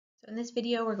In this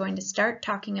video, we're going to start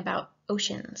talking about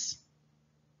oceans.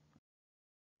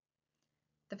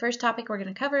 The first topic we're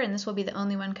going to cover, and this will be the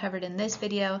only one covered in this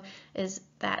video, is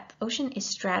that the ocean is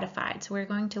stratified. So we're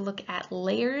going to look at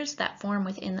layers that form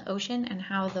within the ocean and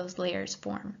how those layers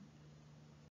form.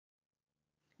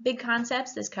 Big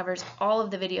concepts, this covers all of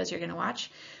the videos you're going to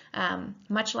watch.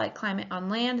 Much like climate on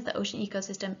land, the ocean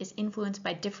ecosystem is influenced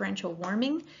by differential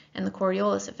warming and the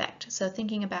Coriolis effect. So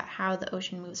thinking about how the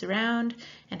ocean moves around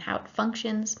and how it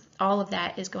functions, all of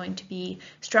that is going to be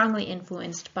strongly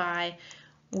influenced by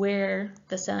where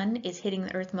the sun is hitting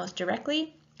the earth most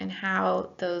directly and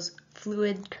how those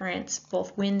fluid currents,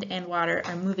 both wind and water,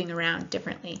 are moving around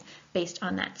differently based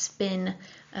on that spin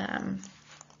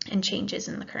and changes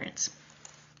in the currents.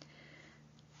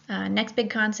 Next big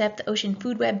concept, the ocean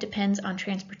food web depends on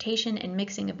transportation and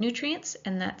mixing of nutrients,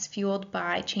 and that's fueled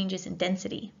by changes in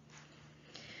density.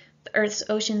 The Earth's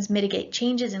oceans mitigate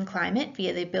changes in climate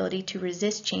via the ability to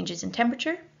resist changes in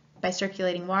temperature, by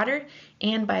circulating water,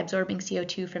 and by absorbing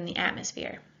CO2 from the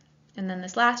atmosphere. And then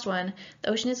this last one, the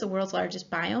ocean is the world's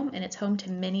largest biome, and it's home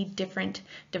to many different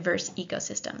diverse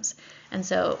ecosystems. And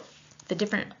so the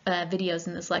different videos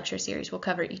in this lecture series will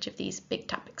cover each of these big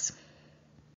topics.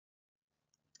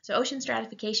 So ocean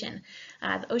stratification.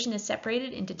 The ocean is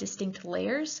separated into distinct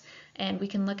layers, and we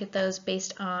can look at those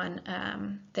based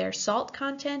on their salt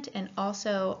content and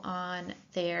also on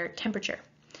their temperature.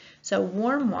 So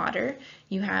warm water,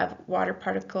 you have water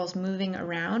particles moving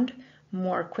around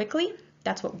more quickly.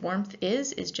 That's what warmth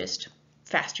is just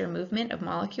faster movement of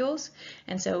molecules.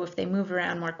 And so if they move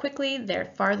around more quickly,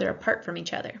 they're farther apart from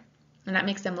each other, and that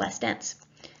makes them less dense.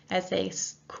 As they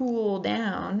cool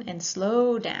down and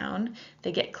slow down,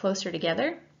 they get closer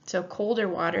together. So colder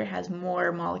water has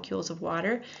more molecules of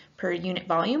water per unit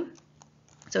volume,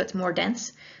 so it's more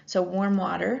dense. So warm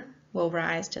water will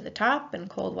rise to the top and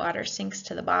cold water sinks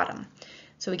to the bottom.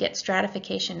 So we get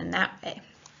stratification in that way.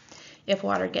 If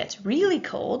water gets really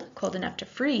cold, cold enough to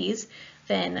freeze,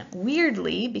 then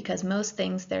weirdly, because most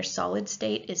things, their solid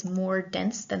state is more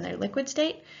dense than their liquid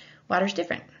state, water's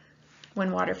different.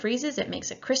 When water freezes, it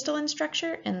makes a crystalline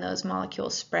structure, and those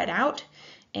molecules spread out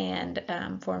and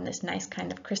form this nice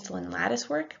kind of crystalline lattice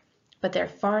work, but they're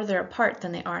farther apart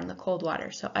than they are in the cold water.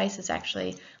 So ice is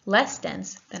actually less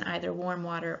dense than either warm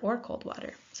water or cold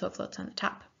water, so it floats on the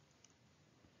top.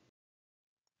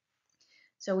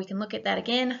 So we can look at that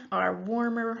again, our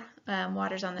warmer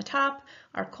waters on the top,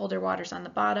 our colder waters on the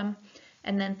bottom,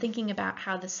 and then thinking about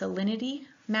how the salinity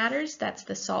matters, that's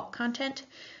the salt content.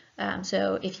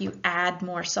 So if you add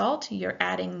more salt, you're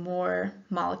adding more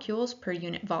molecules per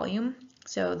unit volume.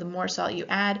 So the more salt you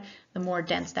add, the more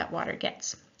dense that water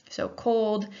gets. So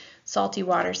cold, salty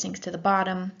water sinks to the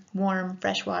bottom, warm,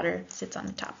 fresh water sits on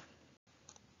the top.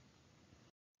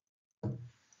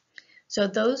 So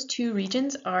those two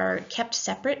regions are kept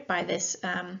separate by this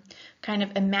kind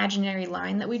of imaginary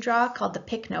line that we draw called the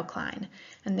pycnocline.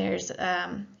 And there's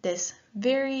this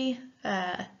very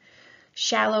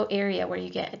shallow area where you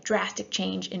get a drastic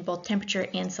change in both temperature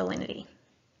and salinity.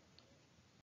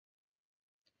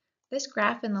 This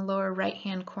graph in the lower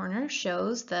right-hand corner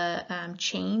shows the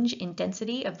change in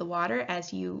density of the water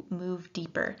as you move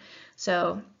deeper.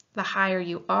 So the higher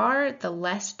you are, the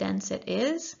less dense it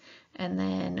is, and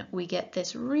then we get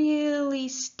this really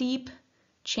steep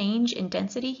change in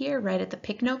density here right at the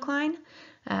pycnocline.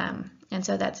 And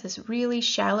so that's this really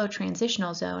shallow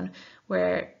transitional zone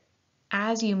where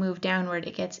as you move downward,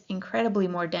 it gets incredibly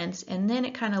more dense, and then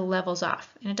it kind of levels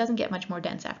off, and it doesn't get much more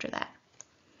dense after that.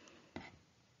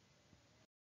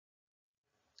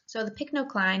 So the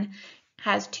pycnocline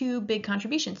has two big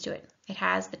contributions to it. It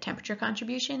has the temperature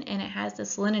contribution and it has the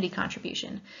salinity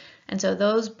contribution. And so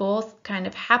those both kind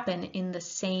of happen in the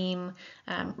same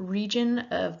region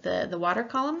of the water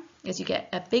column, as you get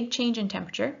a big change in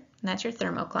temperature, and that's your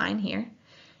thermocline here,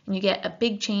 and you get a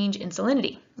big change in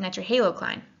salinity, and that's your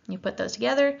halocline. You put those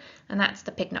together, and that's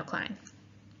the pycnocline.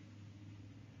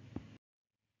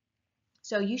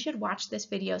 So you should watch this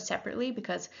video separately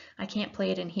because I can't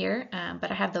play it in here,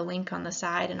 but I have the link on the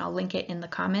side and I'll link it in the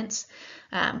comments.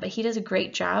 But he does a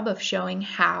great job of showing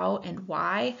how and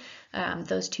why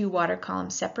those two water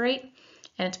columns separate.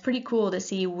 And it's pretty cool to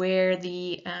see where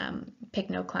the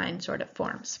pycnocline sort of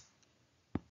forms.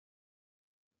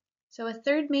 So a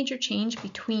third major change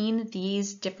between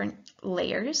these different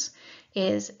layers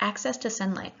is access to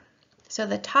sunlight. So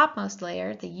the topmost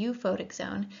layer, the euphotic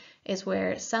zone, is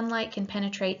where sunlight can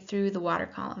penetrate through the water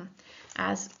column.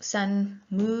 As sun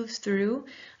moves through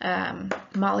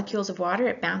molecules of water,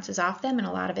 it bounces off them, and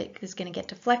a lot of it is going to get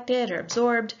deflected or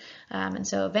absorbed. And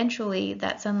so eventually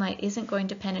that sunlight isn't going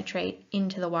to penetrate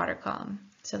into the water column.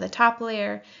 So the top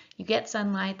layer, you get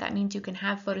sunlight. That means you can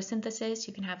have photosynthesis,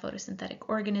 you can have photosynthetic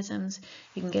organisms,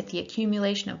 you can get the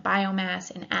accumulation of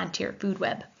biomass and add to your food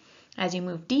web. As you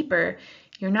move deeper,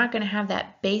 you're not going to have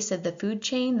that base of the food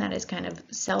chain that is kind of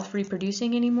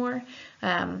self-reproducing anymore.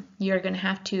 You're going to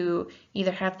have to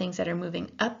either have things that are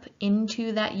moving up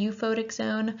into that euphotic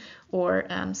zone or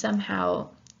somehow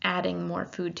adding more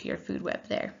food to your food web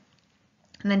there.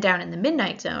 And then down in the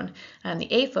midnight zone, the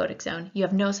aphotic zone, you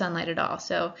have no sunlight at all.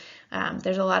 So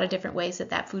there's a lot of different ways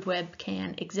that that food web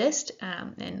can exist.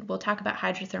 And we'll talk about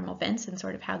hydrothermal vents and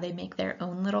sort of how they make their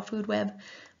own little food web.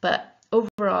 But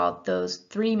overall, those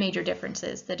three major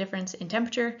differences, the difference in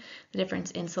temperature, the difference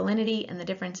in salinity, and the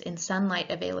difference in sunlight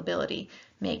availability,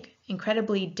 make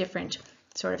incredibly different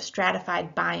sort of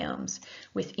stratified biomes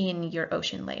within your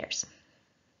ocean layers.